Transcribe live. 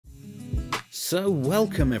So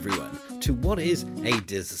welcome everyone to what is a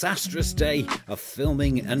disastrous day of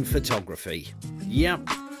filming and photography. Yep,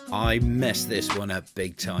 I messed this one up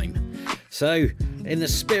big time. So in the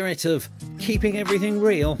spirit of keeping everything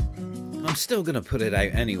real, I'm still going to put it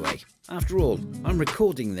out anyway. After all, I'm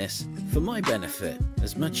recording this for my benefit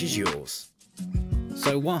as much as yours.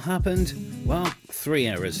 So what happened? Well, 3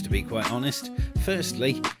 errors to be quite honest.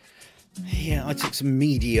 Firstly, I took some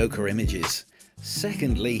mediocre images.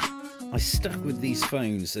 Secondly, I stuck with these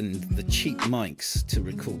phones and the cheap mics to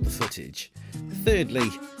record the footage. Thirdly,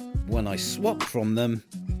 when I swapped from them,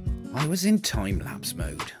 I was in time-lapse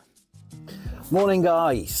mode. Morning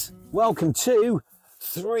guys, welcome to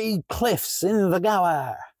 3 Cliffs in the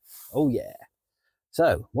Gower. Oh yeah.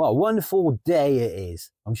 So, what a wonderful day it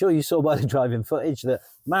is. I'm sure you saw by the driving footage that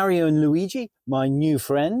Mario and Luigi, my new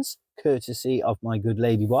friends, courtesy of my good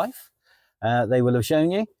lady wife, they will have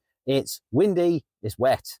shown you. It's windy, it's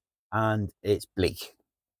wet, and it's bleak.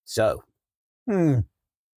 So, I'm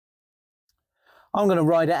going to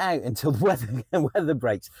ride it out until the weather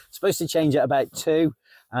breaks. It's supposed to change at about 2,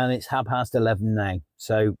 and it's 11:30 now.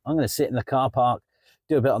 So, I'm going to sit in the car park,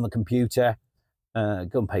 do a bit on the computer, go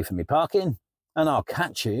and pay for my parking, and I'll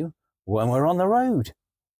catch you when we're on the road.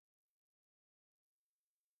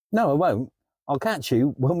 No, I won't. I'll catch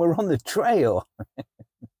you when we're on the trail.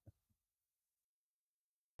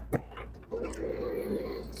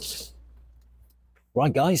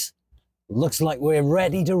 Right, guys. Looks like we're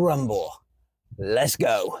ready to rumble. Let's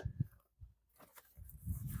go.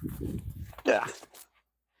 Yeah.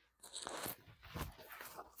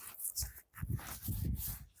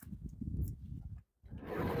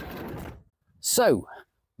 So,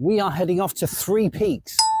 we are heading off to 3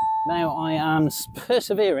 Peaks. Now, I am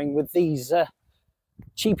persevering with these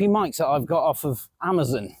cheapy mics that I've got off of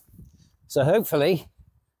Amazon. So, hopefully,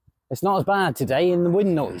 it's not as bad today in the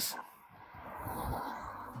wind noise.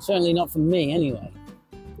 Certainly not for me, anyway.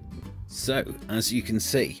 So, as you can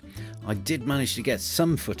see, I did manage to get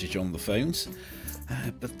some footage on the phones,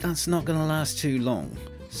 but that's not going to last too long.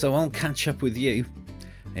 So, I'll catch up with you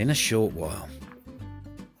in a short while.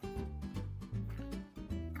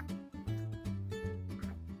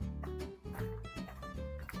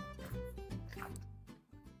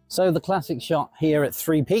 So the classic shot here at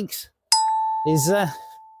 3 Peaks is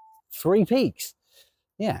 3 Peaks.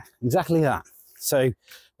 Yeah, exactly that. So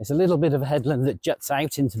it's a little bit of a headland that juts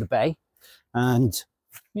out into the bay. And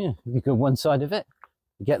yeah, if you go one side of it,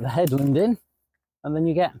 you get the headland in, and then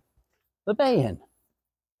you get the bay in.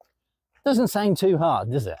 Doesn't sound too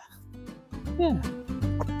hard, does it? Yeah.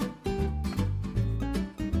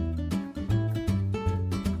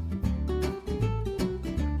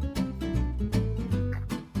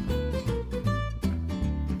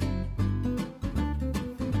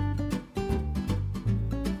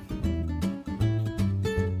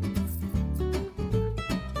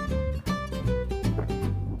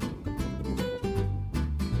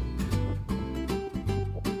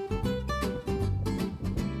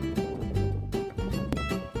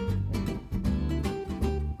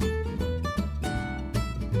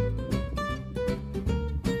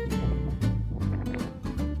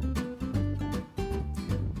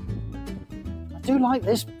 I do like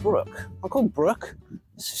this brook. I call brook.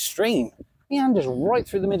 It's a stream. Meanders right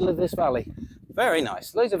through the middle of this valley. Very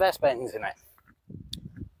nice. Loads of S-bends in it.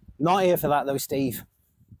 Not here for that though, Steve.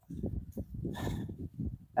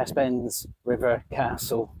 S-bends, river,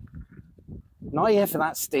 castle. Not here for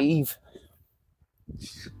that, Steve.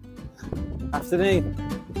 Afternoon.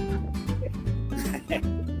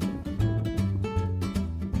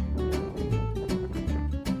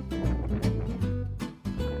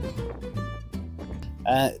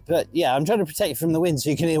 But yeah, I'm trying to protect you from the wind so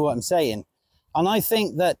you can hear what I'm saying. And I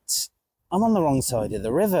think that I'm on the wrong side of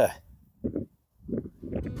the river.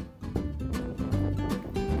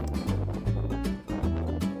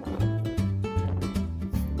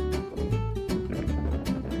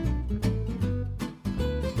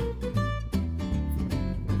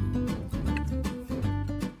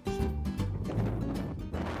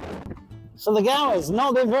 So the Gower's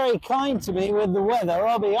not been very kind to me with the weather,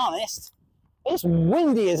 I'll be honest. It's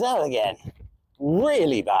windy as hell again.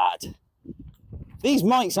 Really bad. These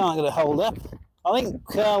mics aren't going to hold up. I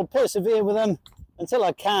think I'll persevere with them until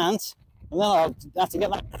I can't, and then I'll have to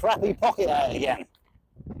get that crappy Pocket out again.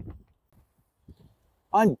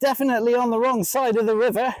 I'm definitely on the wrong side of the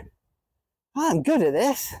river. I'm good at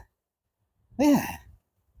this. Yeah.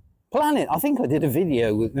 Plan it. I think I did a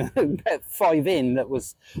video with about 5 in that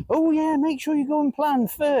was, oh yeah, make sure you go and plan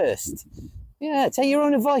first. Yeah, take your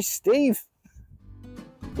own advice, Steve.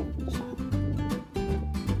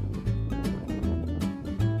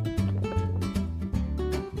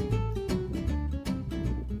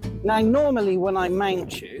 Now, normally when I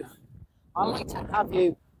mount you, I like to have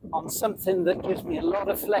you on something that gives me a lot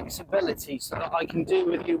of flexibility so that I can do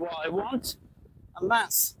with you what I want. And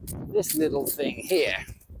that's this little thing here.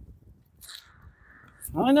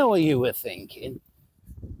 I know what you were thinking.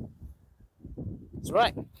 That's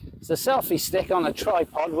right. It's a selfie stick on a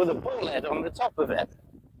tripod with a ball head on the top of it.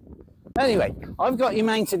 Anyway, I've got you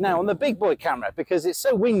mounted now on the big boy camera because it's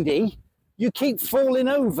so windy, you keep falling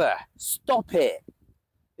over. Stop it.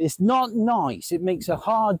 It's not nice. It makes a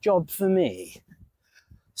hard job for me.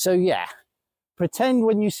 So yeah, pretend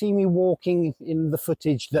when you see me walking in the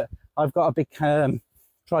footage that I've got a big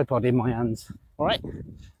tripod in my hands. All right?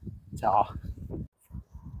 Ta.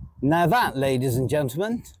 Now that, ladies and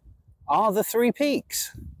gentlemen, are the 3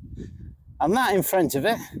 peaks. And that in front of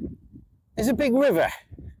it is a big river.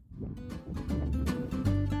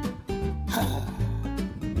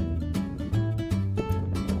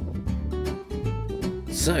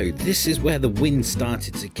 So this is where the wind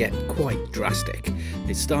started to get quite drastic.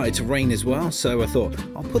 It started to rain as well, so I thought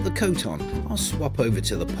I'll put the coat on, I'll swap over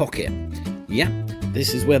to the Pocket. Yeah,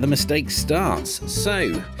 this is where the mistake starts.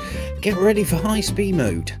 So get ready for high speed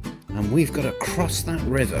mode, and we've got to cross that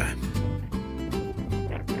river.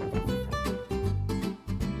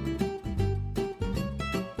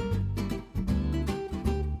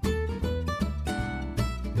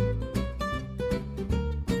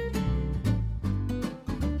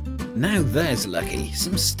 Now there's lucky,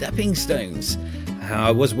 some stepping stones. I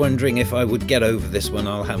was wondering if I would get over this one,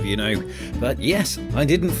 I'll have you know, but yes, I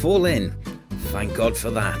didn't fall in. Thank God for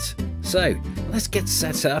that. So let's get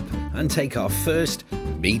set up and take our first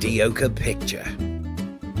mediocre picture.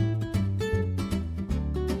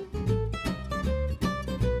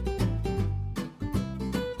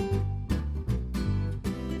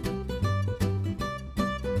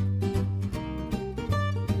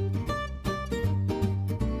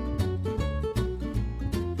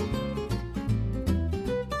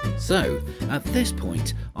 So, at this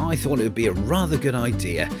point, I thought it would be a rather good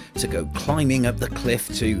idea to go climbing up the cliff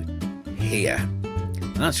to here.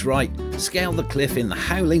 That's right, scale the cliff in the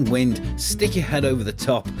howling wind, stick your head over the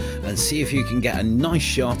top and see if you can get a nice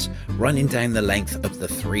shot running down the length of the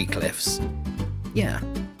 3 cliffs. Yeah,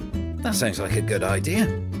 that sounds like a good idea.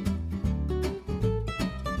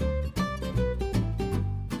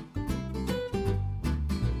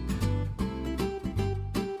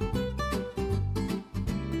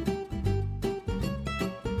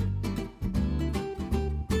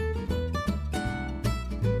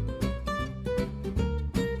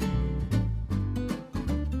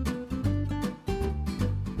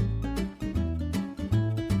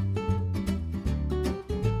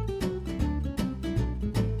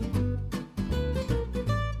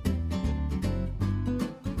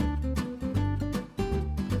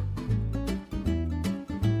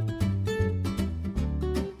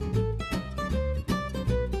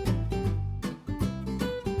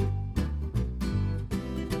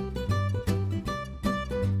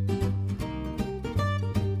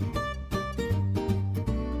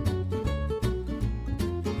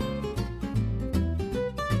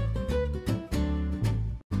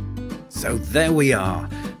 So there we are,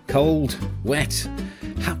 cold, wet,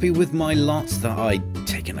 happy with my lot that I'd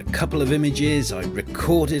taken a couple of images, I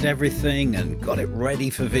recorded everything and got it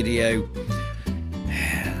ready for video.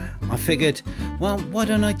 I figured, well, why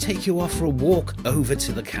don't I take you off for a walk over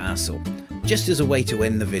to the castle, just as a way to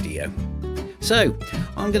end the video. So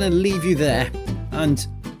I'm going to leave you there and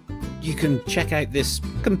you can check out this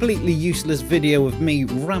completely useless video of me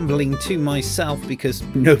rambling to myself because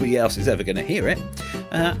nobody else is ever going to hear it.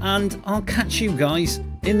 And I'll catch you guys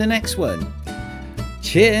in the next one.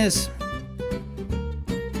 Cheers!